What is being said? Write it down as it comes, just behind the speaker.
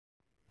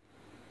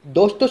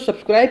दोस्तों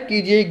सब्सक्राइब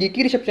कीजिए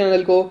geeky Rishabh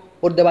channel को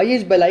और दबाइए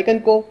इस बेल आइकन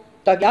को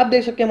ताकि आप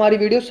देख सकें हमारी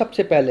वीडियो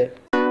सबसे पहले।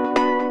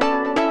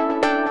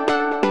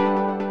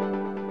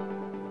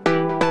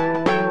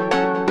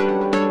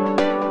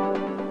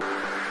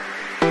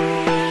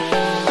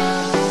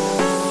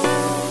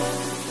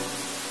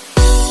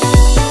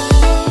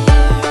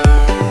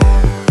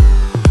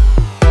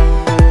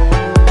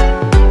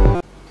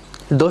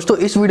 दोस्तों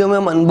इस वीडियो में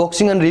हम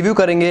अनबॉक्सिंग एंड रिव्यू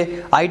करेंगे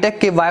आईटेक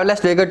के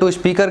वायरलेस रेगर 2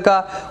 स्पीकर का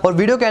और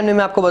वीडियो के एंड में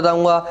मैं आपको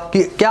बताऊंगा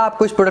कि क्या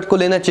आपको इस प्रोडक्ट को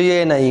लेना चाहिए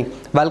या नहीं।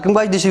 Welcome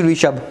guys, this is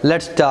Rishabh,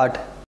 let's start.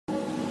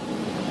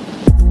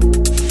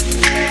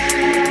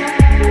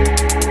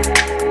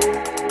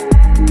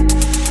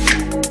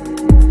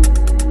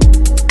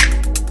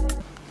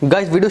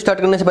 Guys video start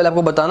करने से पहले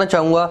आपको बताना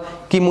चाहूँगा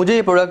कि मुझे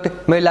ये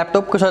प्रोडक्ट मेरे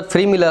लैपटॉप के साथ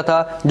फ्री मिला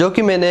था, जो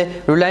कि मैंने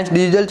रिलायंस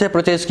डिजिटल से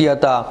परचेज़ किया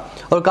था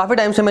और काफ़ी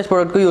टाइम से मैं इस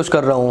प्रोडक्ट को यूज़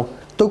कर रहा हूँ।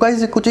 तो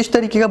गाइस कुछ इस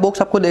तरीके का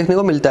बॉक्स आपको देखने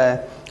को मिलता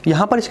है।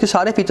 यहाँ पर इसके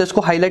सारे फीचर्स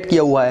को हाईलाइट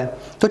किया हुआ है।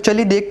 तो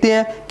चलिए देखते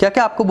हैं क्या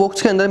क्या आपको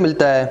बॉक्स के अंदर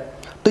मिलता है।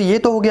 तो ये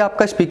तो हो गया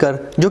आपका स्पीकर,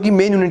 जो कि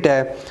मेन यूनिट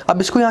है।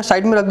 अब इसको यहाँ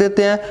साइड में रख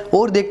देते हैं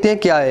और देखते हैं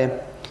क्या है।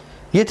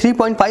 ये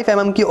 3.5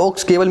 mm की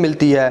ऑक्स केबल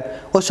मिलती है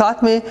और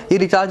साथ में ये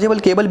रिचार्जेबल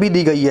केबल भी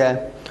दी गई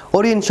है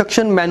और ये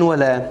इंस्ट्रक्शन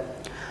मैनुअल है।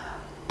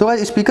 तो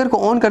गाइस स्पीकर को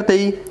ऑन करते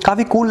ही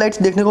काफ़ी कूल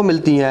लाइट्स देखने को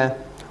मिलती हैं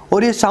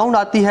और ये साउंड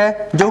आती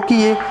है, जो कि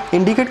ये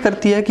इंडिकेट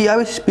करती है कि अब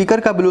इस स्पीकर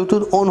का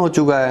ब्लूटूथ ऑन हो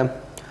चुका है।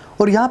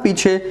 और यहाँ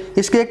पीछे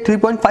इसके एक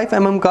 3.5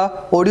 mm का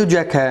ऑडियो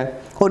जैक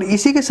है और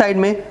इसी के साइड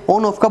में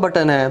ऑन ऑफ का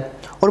बटन है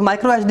और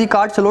माइक्रो SD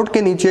कार्ड स्लॉट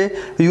के नीचे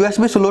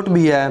USB स्लॉट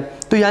भी है।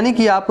 तो यानी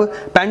कि आप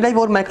पेन ड्राइव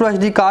और माइक्रो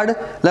SD कार्ड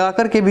लगा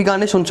कर के भी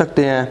गाने सुन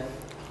सकते हैं।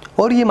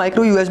 और ये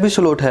माइक्रो USB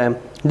स्लॉट है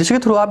जिसके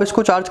थ्रू आप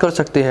इसको चार्ज कर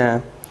सकते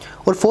हैं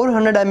और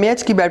 400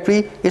 mAh की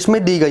बैटरी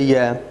इसमें दी गई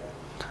है।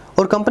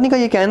 और कंपनी का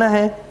ये कहना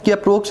है कि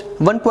अप्रोक्स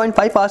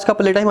 1.5 आवर्स का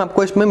प्ले टाइम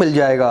आपको इसमें मिल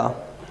जाएगा।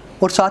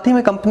 और साथ ही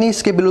में कंपनी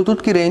इसके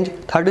ब्लूटूथ की रेंज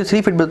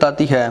 33 फीट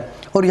बताती है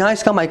और यहाँ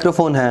इसका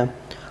माइक्रोफोन है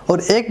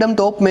और एकदम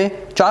टॉप में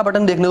 4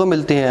 बटन देखने को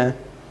मिलते हैं।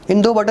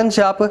 इन 2 बटन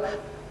से आप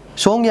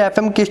सॉन्ग या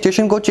FM के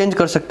स्टेशन को चेंज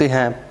कर सकते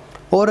हैं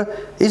और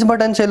इस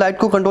बटन से लाइट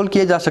को कंट्रोल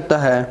किया जा सकता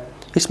है।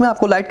 इसमें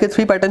आपको लाइट के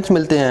 3 पैटर्न्स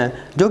मिलते हैं,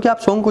 जो कि आप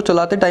सॉन्ग को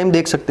चलाते टाइम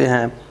देख सकते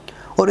हैं।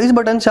 और इस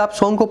बटन से आप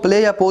सॉन्ग को प्ले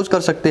या पॉज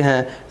कर सकते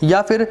हैं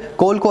या फिर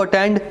कॉल को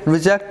अटेंड,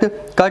 रिजेक्ट,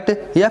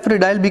 कट या फिर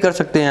डायल भी कर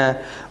सकते हैं।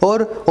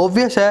 और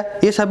ऑब्वियस है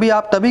ये सभी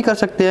आप तभी कर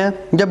सकते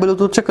हैं जब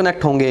ब्लूटूथ से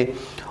कनेक्ट होंगे।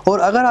 और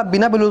अगर आप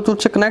बिना ब्लूटूथ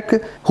से कनेक्ट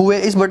हुए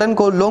इस बटन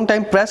को लॉन्ग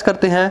टाइम प्रेस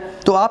करते हैं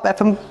तो आप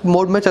FM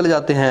मोड में चले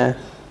जाते हैं।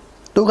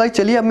 तो गाइस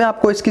चलिए अब मैं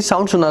आपको इसकी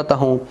साउंड सुनाता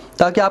हूँ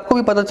ताकि आपको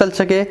भी पता चल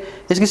सके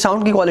इसकी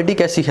साउंड की क्वालिटी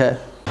कैसी है।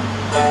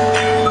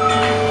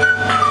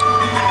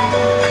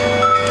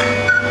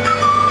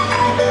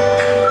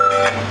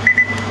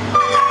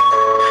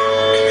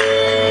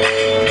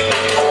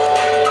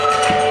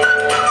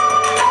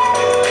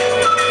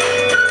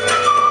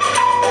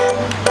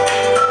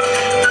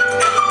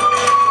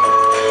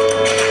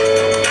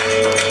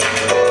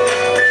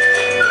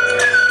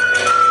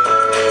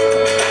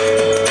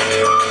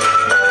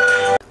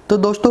 तो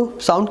दोस्तों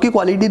साउंड की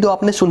क्वालिटी तो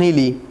आपने सुन ही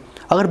ली।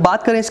 अगर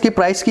बात करें इसके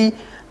प्राइस की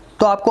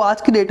तो आपको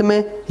आज की डेट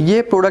में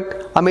ये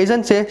प्रोडक्ट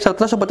अमेज़न से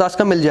 1750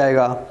 का मिल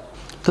जाएगा।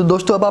 तो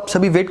दोस्तों अब आप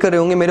सभी वेट कर रहे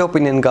होंगे मेरे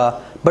ओपिनियन का,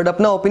 बट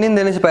अपना ओपिनियन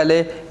देने से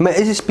पहले मैं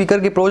इस स्पीकर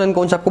के प्रोज एंड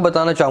कॉन्स आपको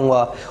बताना चाहूँगा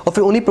और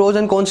फिर उन्हीं प्रोज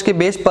एंड कॉन्स के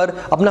बेस पर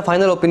अपना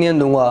फाइनल ओपिनियन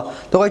दूंगा।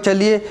 तो भाई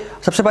चलिए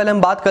सबसे पहले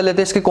हम बात कर लेते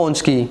हैं इसके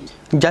कॉन्स की।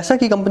 जैसा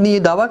कि कंपनी ये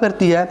दावा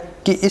करती है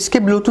कि इसके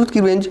ब्लूटूथ की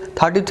रेंज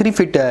 33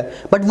 फीट है,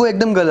 बट वो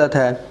एकदम गलत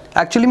है।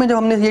 एक्चुअली में जब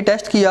हमने ये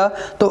टेस्ट किया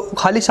तो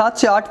खाली 7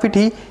 से 8 फीट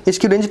ही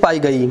इसकी रेंज पाई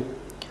गई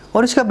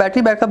और इसका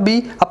बैटरी बैकअप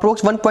भी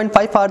अप्रोक्स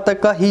 1.5 आवर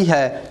तक का ही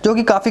है, जो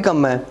कि काफ़ी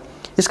कम है।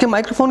 इसके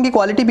माइक्रोफोन की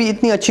क्वालिटी भी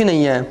इतनी अच्छी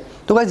नहीं है।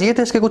 तो गाइस ये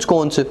थे इसके कुछ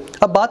कॉन्स।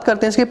 अब बात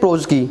करते हैं इसके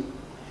प्रोज की।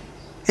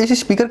 इस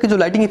स्पीकर के जो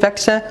लाइटिंग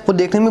इफेक्ट्स हैं वो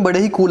देखने में बड़े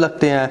ही कूल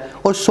लगते हैं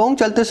और सॉन्ग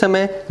चलते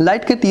समय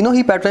लाइट के तीनों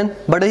ही पैटर्न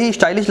बड़े ही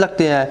स्टाइलिश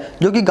लगते हैं,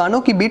 जो कि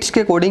गानों की बीट्स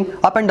के according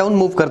up and down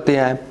move करते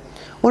हैं।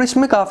 और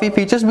इसमें काफ़ी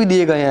फीचर्स भी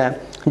दिए गए हैं,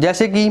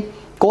 जैसे कि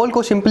कॉल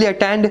को सिंपली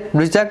अटेंड,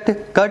 रिजेक्ट,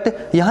 कट,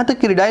 यहाँ तक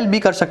कि रिडायल भी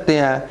कर सकते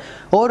हैं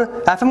और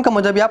FM का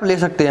मजा भी आप ले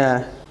सकते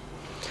हैं।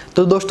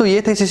 तो दोस्तों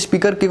ये थे इस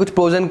स्पीकर के कुछ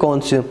प्रोज एंड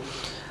कॉन्स।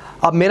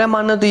 अब मेरा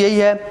मानना तो यही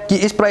है कि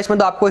इस प्राइस में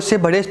तो आपको इससे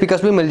बड़े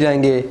स्पीकर्स भी मिल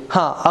जाएंगे।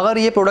 हाँ, अगर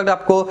ये प्रोडक्ट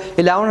आपको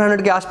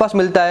 1100 के आसपास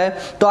मिलता है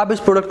तो आप इस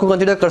प्रोडक्ट को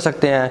कंसीडर कर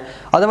सकते हैं।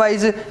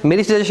 अदरवाइज़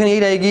मेरी सजेशन यही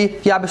रहेगी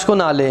कि आप इसको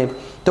ना लें।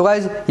 तो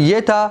गाइज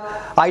ये था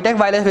आईटेक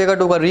वायरलेस रेगर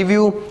 2 का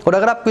रिव्यू। और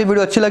अगर आपको ये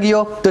वीडियो अच्छी लगी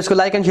हो तो इसको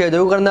लाइक एंड शेयर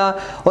जरूर करना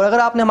और अगर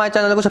आपने हमारे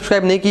चैनल को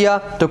सब्सक्राइब नहीं किया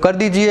तो कर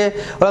दीजिए।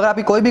 और अगर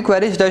आपकी कोई भी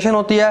क्वेरी सजेशन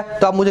होती है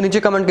तो आप मुझे नीचे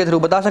कमेंट के थ्रू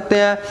बता सकते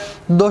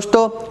हैं।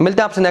 दोस्तों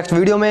मिलते हैं आपसे नेक्स्ट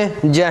वीडियो में।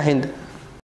 जय हिंद।